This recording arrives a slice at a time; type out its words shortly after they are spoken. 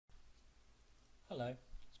Hello,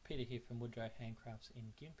 it's Peter here from Woodrow Handcrafts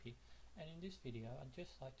in Gympie, and in this video I'd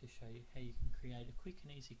just like to show you how you can create a quick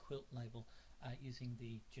and easy quilt label using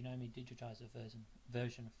the Janome Digitizer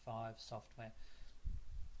version 5 software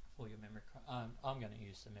for your memory craft. I'm going to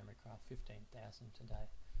use the memory craft 15,000 today.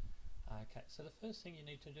 Okay, so the first thing you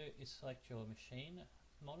need to do is select your machine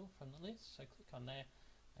model from the list, so click on there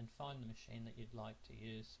and find the machine that you'd like to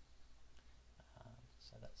use.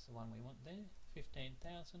 So that's the one we want there,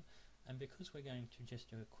 15,000. And because we're going to just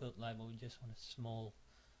do a quilt label, we just want a small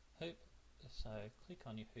hoop. So click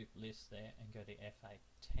on your hoop list there and go to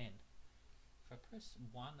F810. If I press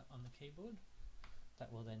 1 on the keyboard,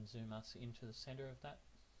 that will then zoom us into the center of that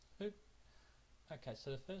hoop. Okay, so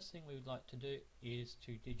the first thing we would like to do is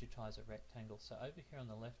to digitize a rectangle. So over here on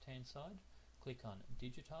the left hand side, click on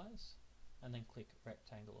digitize and then click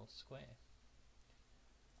rectangle or square.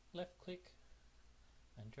 Left click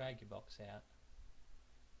and drag your box out.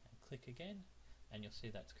 Click again and you'll see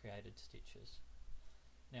that's created stitches.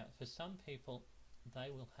 Now for some people they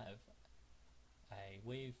will have a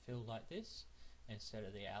weave fill like this instead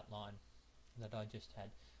of the outline that I just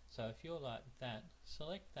had. So if you're like that,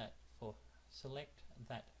 select that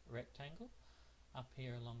rectangle up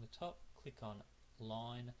here along the top, click on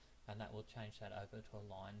line, and that will change that over to a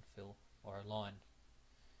line fill or a line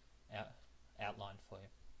outline for you.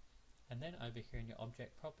 And then over here in your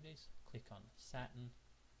object properties, click on satin,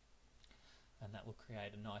 and that will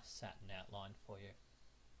create a nice satin outline for you.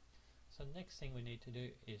 So the next thing we need to do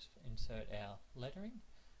is insert our lettering.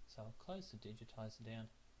 So I'll close the digitizer down,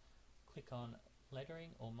 click on lettering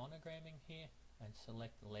or monogramming here and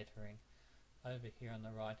select the lettering. Over here on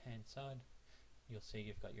the right hand side you'll see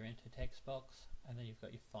you've got your enter text box and then you've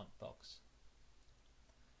got your font box,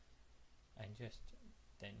 and just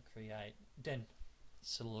then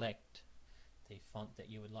select the font that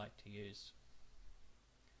you would like to use.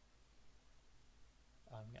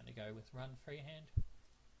 I'm going to go with Run Freehand.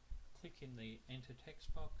 Click in the enter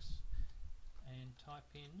text box and type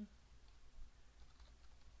in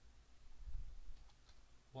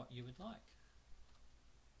what you would like.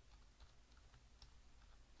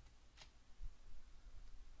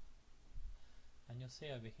 And you'll see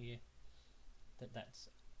over here that that's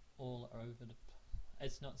all over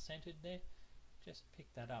it's not centered there. Just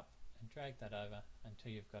pick that up and drag that over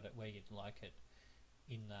until you've got it where you'd like it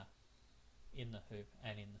in the hoop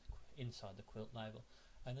and inside the quilt label.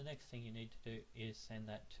 And the next thing you need to do is send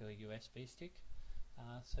that to a USB stick.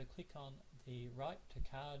 So click on the write to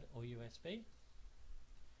card or USB,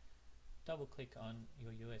 double click on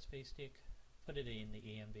your USB stick, put it in the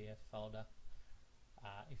EMBF folder.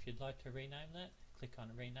 If you'd like to rename that, click on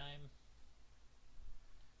rename,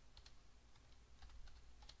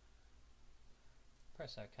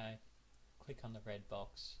 press OK, click on the red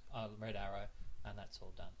arrow, and that's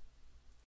all done.